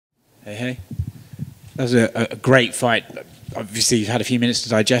Hey, hey. That was a great fight. Obviously, you've had a few minutes to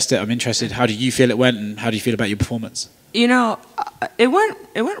digest it. I'm interested. How do you feel it went, and how do you feel about your performance? You know, it went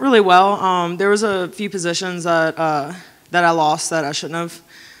really well. There was a few positions that that I lost that I shouldn't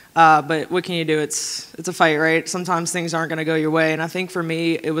have. But what can you do? It's a fight, right? Sometimes things aren't going to go your way, and I think for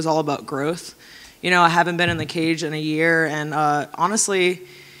me, it was all about growth. You know, I haven't been in the cage in a year, and honestly,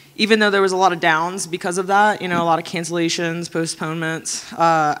 even though there was a lot of downs because of that, you know, a lot of cancellations, postponements,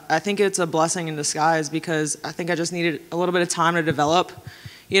 I think it's a blessing in disguise because I think I just needed a little bit of time to develop,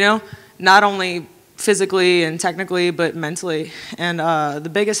 you know, not only physically and technically, but mentally. And the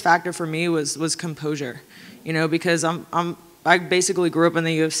biggest factor for me was composure, you know, because I basically grew up in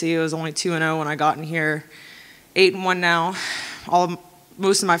the UFC. I was only 2-0 when I got in here, 8-1 now.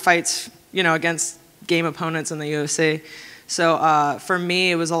 Most of my fights, you know, against game opponents in the UFC. So for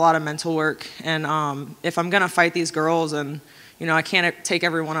me, it was a lot of mental work. And if I'm going to fight these girls and, you know, I can't take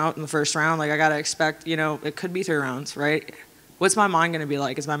everyone out in the first round, like I got to expect, you know, it could be 3 rounds, right? What's my mind going to be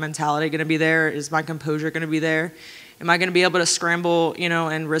like? Is my mentality going to be there? Is my composure going to be there? Am I going to be able to scramble, you know,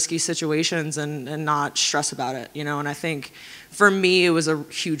 in risky situations and not stress about it, you know? And I think for me, it was a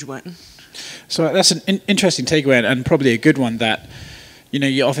huge win. So that's an interesting takeaway and probably a good one that, you know,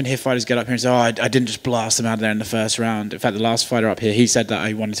 you often hear fighters get up here and say, oh, I didn't just blast them out of there in the first round. In fact, the last fighter up here, he said that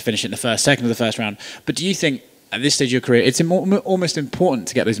I wanted to finish it in the second of the first round. But do you think, at this stage of your career, it's almost important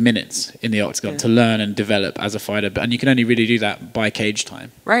to get those minutes in the octagon to learn and develop as a fighter? And you can only really do that by cage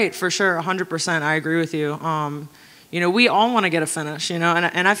time. Right, for sure, 100%. I agree with you. You know, we all want to get a finish, you know,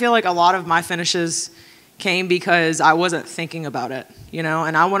 and I feel like a lot of my finishes came because I wasn't thinking about it, you know,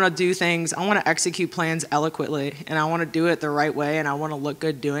 and I want to do things, I want to execute plans eloquently, and I want to do it the right way, and I want to look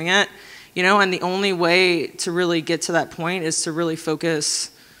good doing it, you know, and the only way to really get to that point is to really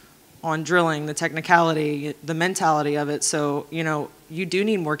focus on drilling, the technicality, the mentality of it. So, you know, you do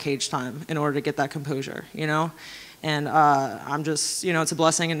need more cage time in order to get that composure, you know, and I'm just, you know, it's a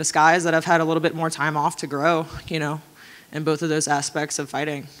blessing in disguise that I've had a little bit more time off to grow, you know, in both of those aspects of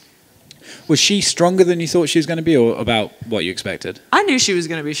fighting. Was she stronger than you thought she was going to be, or about what you expected? I knew she was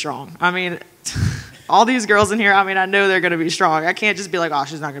going to be strong. I mean, all these girls in here, I mean, I know they're going to be strong. I can't just be like, oh,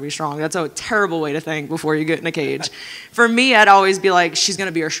 she's not going to be strong. That's a terrible way to think before you get in a cage. For me, I'd always be like, she's going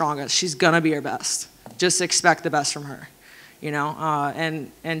to be her strongest. She's going to be her best. Just expect the best from her, you know?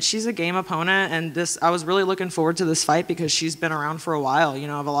 And she's a game opponent, and I was really looking forward to this fight because she's been around for a while. You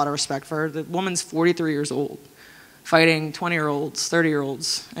know, I have a lot of respect for her. The woman's 43 years old, fighting 20-year-olds,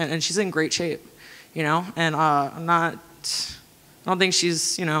 30-year-olds, and she's in great shape, you know? And I don't think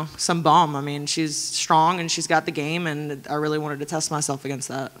she's, you know, some bum. I mean, she's strong and she's got the game, and I really wanted to test myself against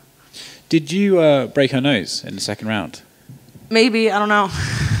that. Did you break her nose in the second round? Maybe, I don't know.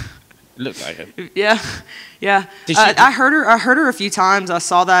 Looked like it. Yeah, yeah. I heard her a few times. I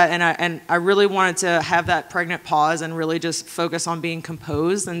saw that, and I really wanted to have that pregnant pause and really just focus on being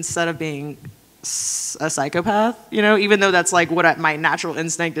composed instead of being a psychopath, you know, even though that's like what my natural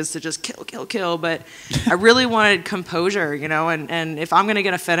instinct is, to just kill, kill, kill. But I really wanted composure, you know, and if I'm going to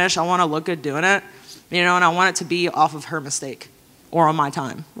get a finish, I want to look good doing it, you know, and I want it to be off of her mistake or on my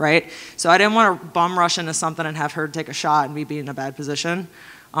time, right? So I didn't want to bum rush into something and have her take a shot and me be in a bad position,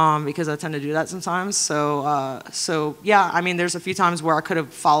 because I tend to do that sometimes. So yeah, I mean, there's a few times where I could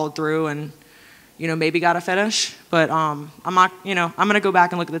have followed through and, you know, maybe got a finish, but I'm not, you know, I'm going to go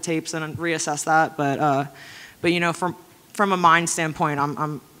back and look at the tapes and reassess that. But you know, from a mind standpoint,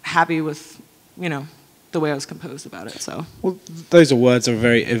 I'm happy with, you know, the way I was composed about it. So. Well, those are words of a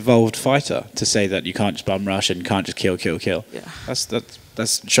very evolved fighter, to say that you can't just bum rush and can't just kill, kill, kill. Yeah.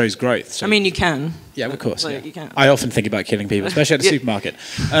 That shows growth. So. I mean, you can. Yeah, of course. Yeah. You can. I often think about killing people, especially at the supermarket.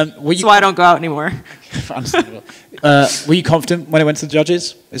 That's why I don't go out anymore. Understandable. Were you confident when it went to the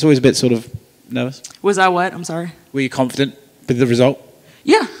judges? It's always a bit sort of nervous. Was I what? I'm sorry. Were you confident with the result?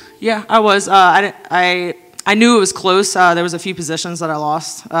 Yeah, I was. I knew it was close. There was a few positions that I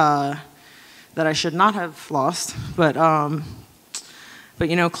lost that I should not have lost, but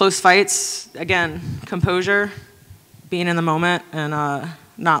you know, close fights. Again, composure, being in the moment, and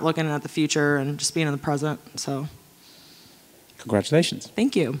not looking at the future, and just being in the present. So, congratulations.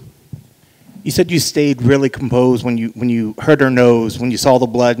 Thank you. You said you stayed really composed when you hurt her nose, when you saw the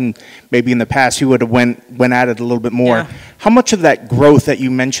blood, and maybe in the past you would have went at it a little bit more. Yeah. How much of that growth that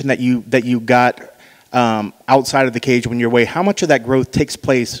you mentioned that you got outside of the cage when you're away, how much of that growth takes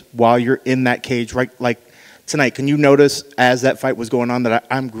place while you're in that cage, right? Like tonight, can you notice as that fight was going on that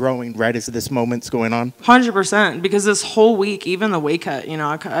I'm growing right as this moment's going on? 100%, because this whole week, even the weight cut, you know,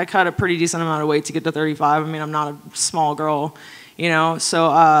 I cut a pretty decent amount of weight to get to 35. I mean, I'm not a small girl, you know,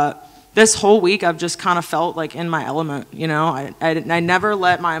 so this whole week I've just kind of felt like in my element, you know. I never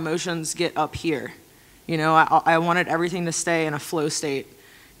let my emotions get up here. You know, I wanted everything to stay in a flow state.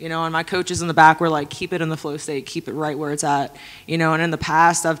 You know, and my coaches in the back were like, keep it in the flow state, keep it right where it's at. You know, and in the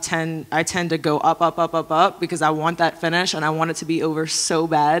past, I tend to go up because I want that finish and I want it to be over so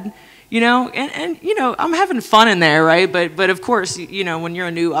bad. You know, and you know, I'm having fun in there, right? But of course, you know, when you're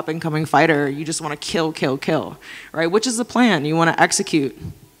a new up-and-coming fighter, you just want to kill, right? Which is the plan. You want to execute.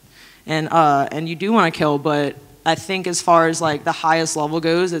 And you do want to kill, but I think as far as like the highest level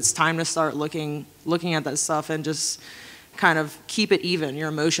goes, it's time to start looking at that stuff and just kind of keep it even, your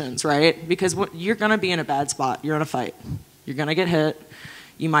emotions, right? Because you're gonna be in a bad spot. You're in a fight. You're gonna get hit.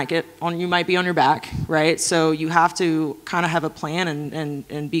 You might be on your back, right? So you have to kind of have a plan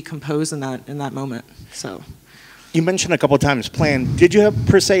and be composed in that moment. So. You mentioned a couple of times plan. Did you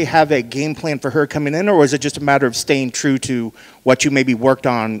per se have a game plan for her coming in, or was it just a matter of staying true to what you maybe worked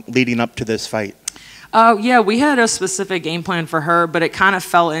on leading up to this fight? Yeah, we had a specific game plan for her, but it kind of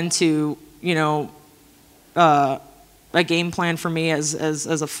fell into, you know, a game plan for me as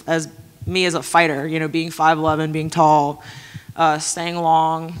me as a fighter. You know, being 5'11", being tall, staying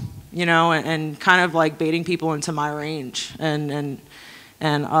long, you know, and kind of like baiting people into my range and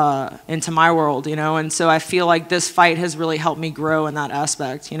into my world, you know. And so I feel like this fight has really helped me grow in that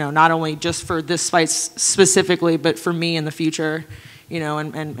aspect, you know, not only just for this fight specifically, but for me in the future, you know,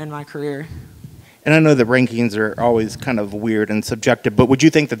 and my career. And I know the rankings are always kind of weird and subjective, but would you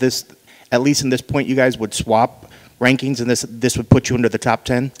think that this, at least in this point, you guys would swap rankings and this would put you into the top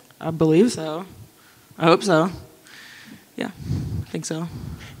 10? I believe so. I hope so. Yeah, I think so.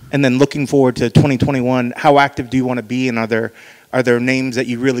 And then looking forward to 2021, how active do you want to be, and are there names that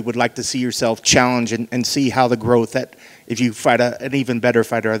you really would like to see yourself challenge and see how the growth, that if you fight an even better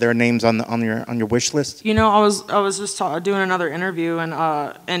fighter, are there names on your wish list? You know, I was just doing another interview,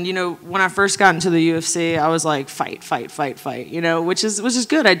 and you know, when I first got into the UFC, I was like fight, you know, which is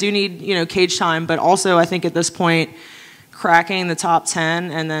good. I do need, you know, cage time, but also I think at this point, cracking the top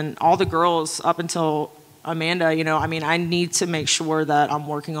 10 and then all the girls up until Amanda, you know, I mean, I need to make sure that I'm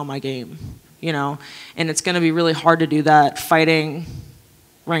working on my game, you know, and it's going to be really hard to do that fighting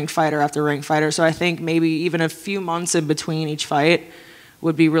ranked fighter after ranked fighter. So I think maybe even a few months in between each fight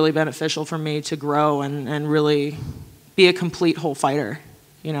would be really beneficial for me to grow and really be a complete whole fighter,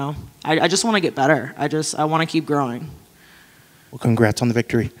 you know. I just want to get better. I want to keep growing. Well, congrats on the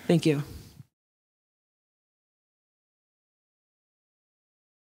victory. Thank you.